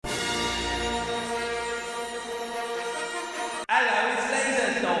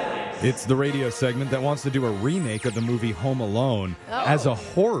It's the radio segment that wants to do a remake of the movie Home Alone as a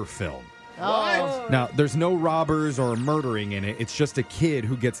horror film. What? Now, there's no robbers or murdering in it. It's just a kid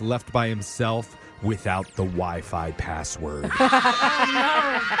who gets left by himself without the Wi-Fi password.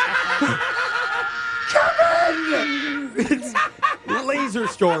 It's Laser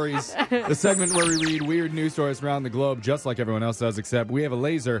Stories, the segment where we read weird news stories around the globe just like everyone else does, except we have a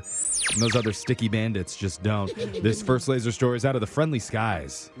laser and those other sticky bandits just don't. This first laser story is out of the Friendly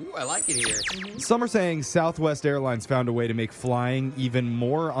Skies. Ooh, I like it here. Some are saying Southwest Airlines found a way to make flying even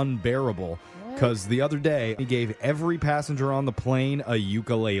more unbearable because the other day he gave every passenger on the plane a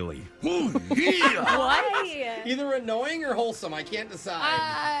ukulele. What? Either annoying or wholesome. I can't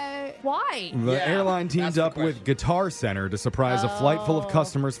decide. Why? The Yeah, airline that's teamed the up with question. Guitar Center to surprise a flight full of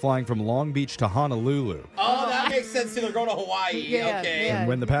customers flying from Long Beach to Honolulu. Oh, that makes sense. They're going to Hawaii. Yeah, Okay. yeah. And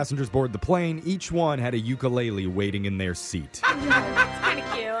when the passengers board the plane, each one had a ukulele waiting in their seat. That's kind of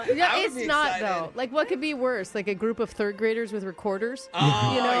cute. Yeah, I would it's be not, excited. though. Like, what could be worse? Like a group of third graders with recorders?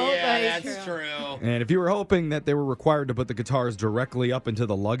 Oh, You know, yeah, like- that's true. And if you were hoping that they were required to put the guitars directly up into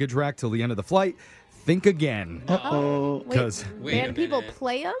the luggage rack till the end of the flight, think again. Wait, Because Wait a and people minute.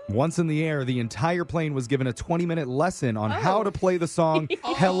 play them? once in the air, the entire plane was given a 20-minute lesson on how to play the song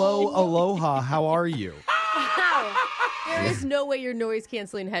Hello, Aloha, How Are You? There is no way your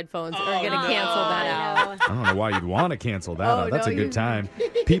noise-canceling headphones are going to no. cancel that out. I don't know why you'd want to cancel that out. That's no, a good time.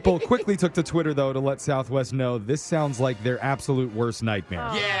 People quickly took to Twitter, though, to let Southwest know this sounds like their absolute worst nightmare.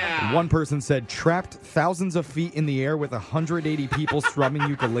 Yeah. One person said, trapped thousands of feet in the air with 180 people strumming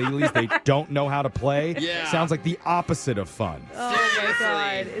ukuleles they don't know how to play. Yeah. Sounds like the opposite of fun. Oh, my Seriously.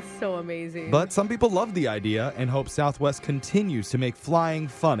 God. It's so amazing. But some people love the idea and hope Southwest continues to make flying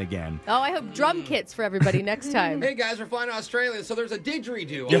fun again. Oh, I hope drum kits for everybody next time. Hey, guys, we're flying to Australia, so there's a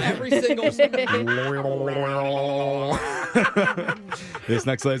didgeridoo on every single... This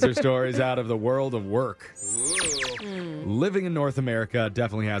next laser story is out of the world of work. Ooh. Living in North America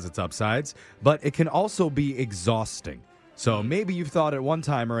definitely has its upsides, but it can also be exhausting. So maybe you've thought at one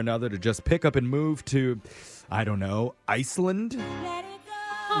time or another to just pick up and move to, I don't know, Iceland?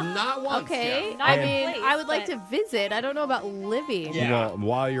 Not once. Okay. Yeah. I Not mean, place, I would like but- to visit. I don't know about living. Yeah. Well,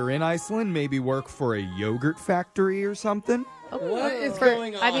 while you're in Iceland, maybe work for a yogurt factory or something? What is For-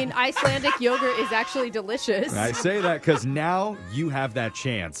 going on? I mean, Icelandic yogurt is actually delicious. I say that because now you have that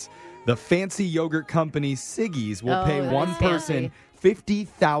chance. The fancy yogurt company Siggy's will Oh, pay that one is person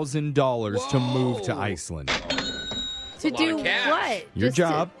 $50,000 to move to Whoa. Iceland. To lot do of cash. what? Your Just to-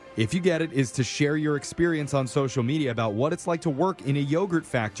 job, if you get it, is to share your experience on social media about what it's like to work in a yogurt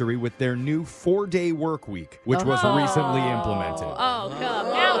factory with their new 4-day work week, which was recently implemented. Oh, come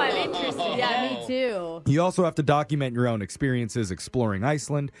on. Now I'm interested. Yeah, me too. You also have to document your own experiences exploring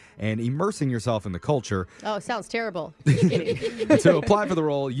Iceland and immersing yourself in the culture. Oh, sounds terrible. Just kidding. To apply for the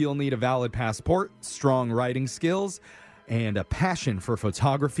role, you'll need a valid passport, strong writing skills, and a passion for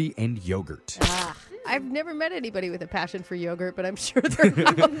photography and yogurt. I've never met anybody with a passion for yogurt, but I'm sure they're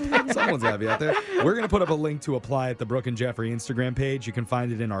Someone's got to be out there. We're going to put up a link to apply at the Brooke and Jeffrey Instagram page. You can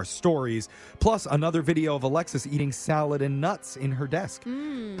find it in our stories. Plus, another video of Alexis eating salad and nuts in her desk.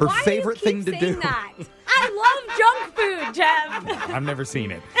 Her Why favorite do you thing keep to saying do. That? I love junk food, Jeff. I've never seen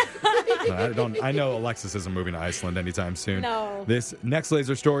it. I know Alexis isn't moving to Iceland anytime soon. No. This next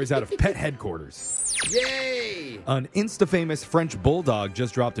laser story is out of Pet Headquarters. Yay! An Insta-famous French bulldog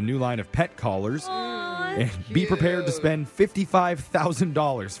just dropped a new line of pet collars. And be prepared to spend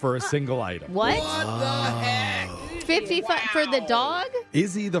 $55,000 for a single item. What? What the heck? 55 for the dog?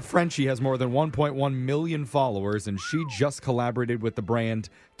 Izzy the Frenchie has more than 1.1 million followers, and she just collaborated with the brand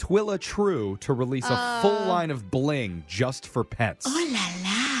Twilla True to release a full line of bling just for pets.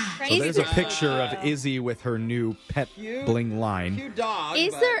 So there's a picture of Izzy with her new pet Cute. bling line. Cute dog.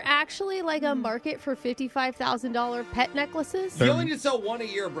 Is but there actually like a market for $55,000 pet necklaces? You only need to sell one a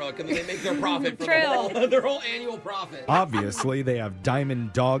year, Brooke, and then they make their profit for True. their whole annual profit. Obviously, they have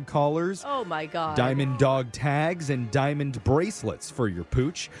diamond dog collars, Oh my God. diamond dog tags, and diamond bracelets for your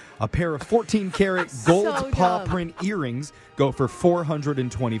pooch. A pair of 14-karat gold So paw dumb. print earrings go for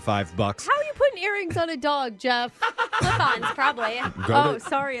 $425. How are you putting earrings on a dog, Jeff? Clip-ons, probably. Go to-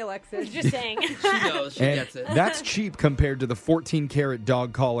 sorry, Alexis. Just saying. She knows. She And gets it. that's cheap compared to the 14-karat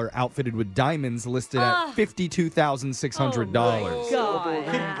dog collar outfitted with diamonds listed at $52,600.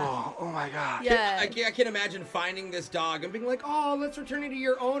 God. Oh my god. Yeah. I can't imagine finding this dog and being like, oh, let's return it to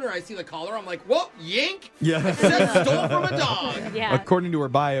your owner. I see the collar. I'm like, whoa, yank. Yeah. Said stole from a dog. Yeah. According to her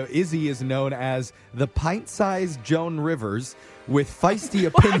bio, Izzy is known as the pint-sized Joan Rivers with feisty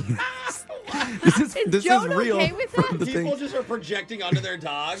opinions. This Joan is real. okay with from it? the People thing. just are projecting onto their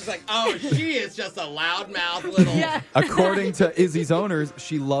dogs. Like, oh, she is just a loudmouth little. Yeah. According to Izzy's owners,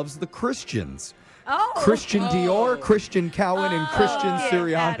 she loves the Christians. Oh. Christian Dior, Christian Cowan, and Christian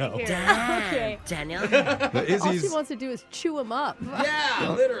Get outta Siriano. here. Okay. Daniel. But All she Izzy's. wants to do is chew him up.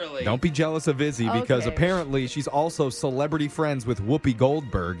 Yeah, literally. Don't be jealous of Izzy because Okay. apparently she's also celebrity friends with Whoopi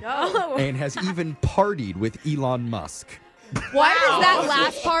Goldberg Oh. and has even partied with Elon Musk. Why does that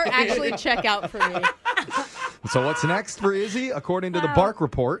last part actually check out for me? So what's next for Izzy? According to the Bark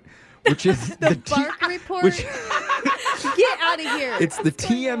Report, which is The T- Bark Report? which Get out of here. it's the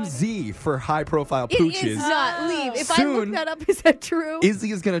TMZ for high-profile It pooches. is not. Leave. If I Soon- look that up, is that true?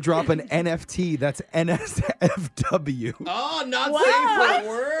 Izzy is going to drop an NFT that's NSFW. Oh, not What? safe for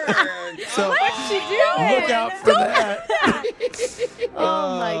work. So What's she doing? look out for that.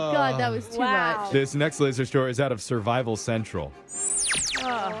 Oh my God, that was too Wow. much. This next laser story is out of Survival Central.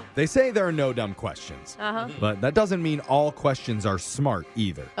 Oh. They say there are no dumb questions, Uh-huh. but that doesn't mean all questions are smart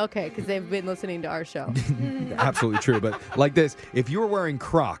either. Okay, because they've been listening to our show. Absolutely true. But like this, if you were wearing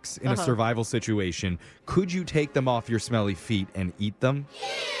Crocs in a Uh-huh. survival situation, could you take them off your smelly feet and eat them?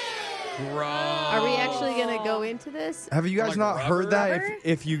 Gross. Are we actually going to go into this? Have you guys Like not heard that? rubber?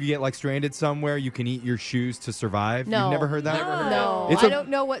 If you get like stranded somewhere, you can eat your shoes to survive. No. You've never heard that? No, It's I a- don't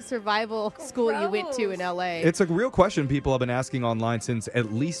know what survival school you went to in LA. It's a real question people have been asking online since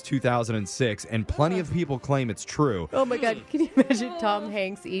at least 2006, and plenty of people claim it's true. Oh my God, can you imagine Tom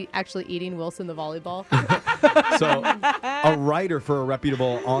Hanks actually eating Wilson the volleyball? So, a writer for a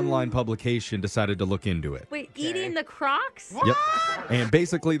reputable online publication decided to look into it. Wait, eating the Crocs? Yep. And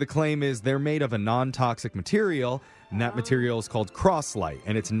basically, the claim is they're made of a non-toxic material, and that material is called Crosslight,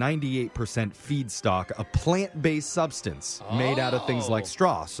 and it's 98% feedstock, a plant-based substance made out of things like Oh.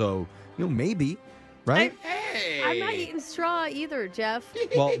 straw. So, maybe, right? Hey. I'm not eating straw either, Jeff.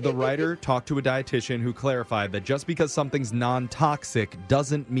 Well, the writer talked to a dietitian who clarified that just because something's non-toxic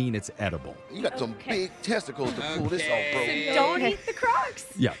doesn't mean it's edible. You got some Okay. big testicles to pull this off, bro. Okay. Don't eat the Crocs.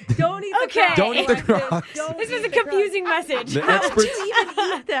 Yeah. Don't eat the Okay. Crocs. Don't eat the Crocs. This is a confusing message. The experts, Even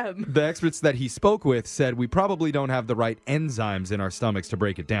eat them. the experts that he spoke with said we probably don't have the right enzymes in our stomachs to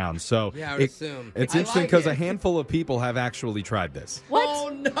break it down. So Yeah, I would assume. it's I interesting like because it. a handful of people have actually tried this. What? Oh,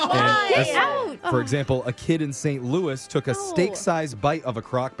 no. And Get as- out. For example, a kid in St. Louis took a steak-sized bite of a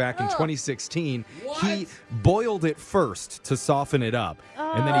Croc back in 2016. He boiled it first to soften it up,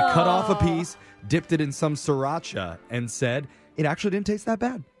 and then he cut off a piece, dipped it in some sriracha, and said it actually didn't taste that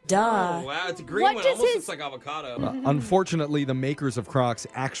bad. Oh, wow, it's a green What one. does Almost his- looks like avocado. Unfortunately, the makers of Crocs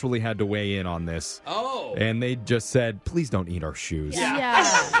actually had to weigh in on this. Oh. And they just said, please don't eat our shoes. Yeah.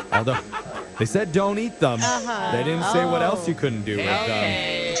 Although they said don't eat them. They didn't say what else you couldn't do with them.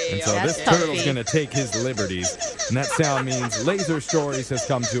 Hey. And so That's this turtle's healthy. going to take his liberties. And that sound means Laser Stories has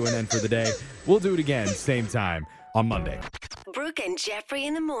come to an end for the day. We'll do it again, same time on Monday. Brooke and Jeffrey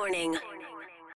in the morning.